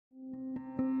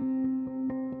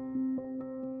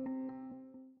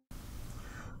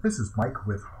This is Mike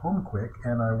with Homeqwik,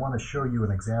 and I want to show you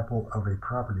an example of a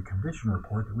property condition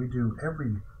report that we do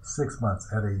every 6 months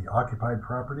at a occupied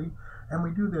property. And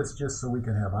we do this just so we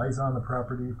can have eyes on the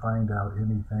property, find out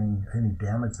any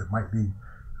damage that might be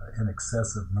in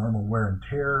excess of normal wear and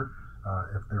tear,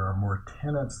 if there are more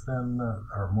tenants than,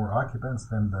 or more occupants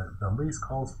than the lease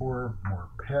calls for, more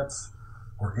pets,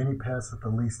 or any pets that the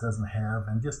lease doesn't have,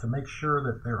 and just to make sure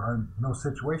that there are no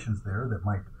situations there that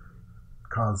might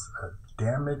cause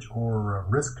damage or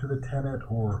risk to the tenant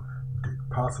or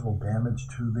possible damage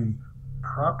to the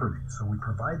property. So we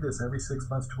provide this every 6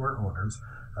 months to our owners.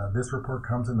 This report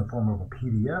comes in the form of a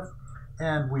PDF,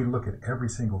 and we look at every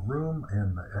single room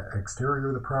and the exterior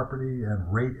of the property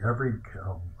and rate every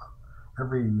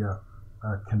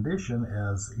condition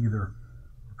as either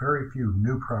very few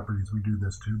new properties we do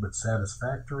this to, but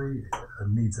satisfactory,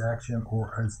 needs action,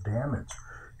 or is damaged.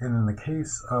 And in the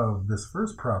case of this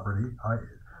first property,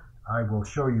 I will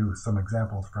show you some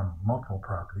examples from multiple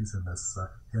properties in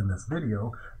this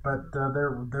video, but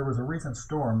there was a recent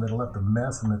storm that left a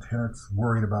mess and the tenants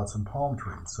worried about some palm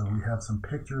trees. So we have some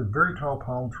pictures, very tall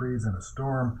palm trees in a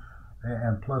storm,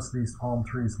 and plus these palm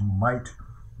trees might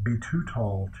be too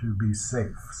tall to be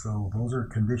safe. So those are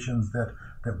conditions that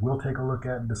we'll take a look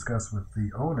at and discuss with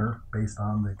the owner based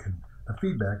on the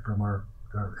feedback from our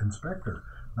inspector.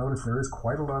 Notice there is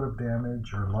quite a lot of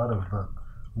damage, or a lot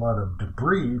of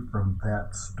debris from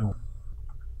that storm.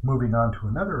 Moving on to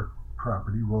another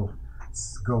property, we'll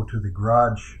go to the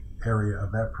garage area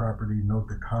of that property. Note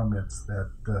the comments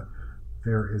that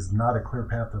there is not a clear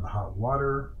path to the hot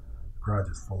water. The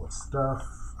garage is full of stuff.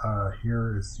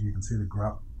 Here is, you can see the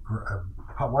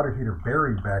hot water heater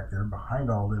buried back there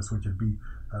behind all this, which would be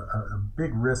a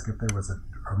big risk if there was an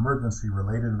emergency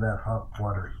related to that hot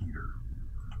water heater.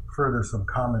 Further, some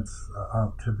comments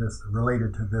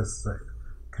related to this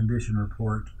condition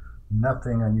report.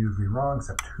 Nothing unusually wrong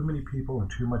except too many people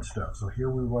and too much stuff. So here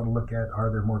we want to look at,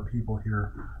 are there more people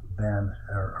here than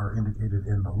are indicated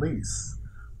in the lease?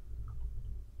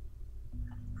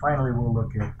 Finally, we'll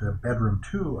look at bedroom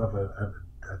 2 of an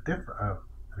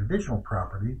additional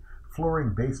property.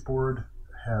 Flooring baseboard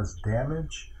has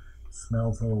damage,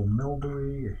 smells a little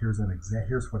mildewy. Here's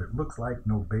what it looks like.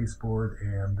 No baseboard,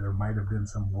 and there might have been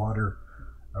some water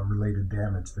related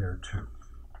damage there too.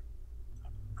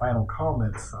 Final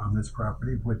comments on this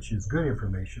property, which is good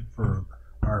information for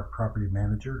our property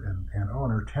manager and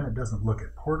owner. Tenant doesn't look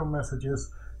at portal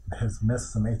messages, has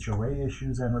missed some HOA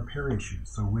issues and repair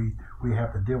issues. So we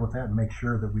have to deal with that and make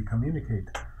sure that we communicate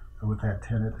with that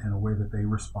tenant in a way that they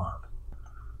respond.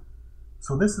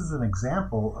 So this is an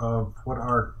example of what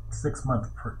our 6-month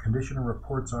condition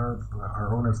reports are.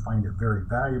 Our owners find it very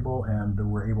valuable, and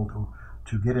we're able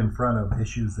to get in front of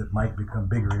issues that might become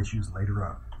bigger issues later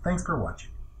on. Thanks for watching.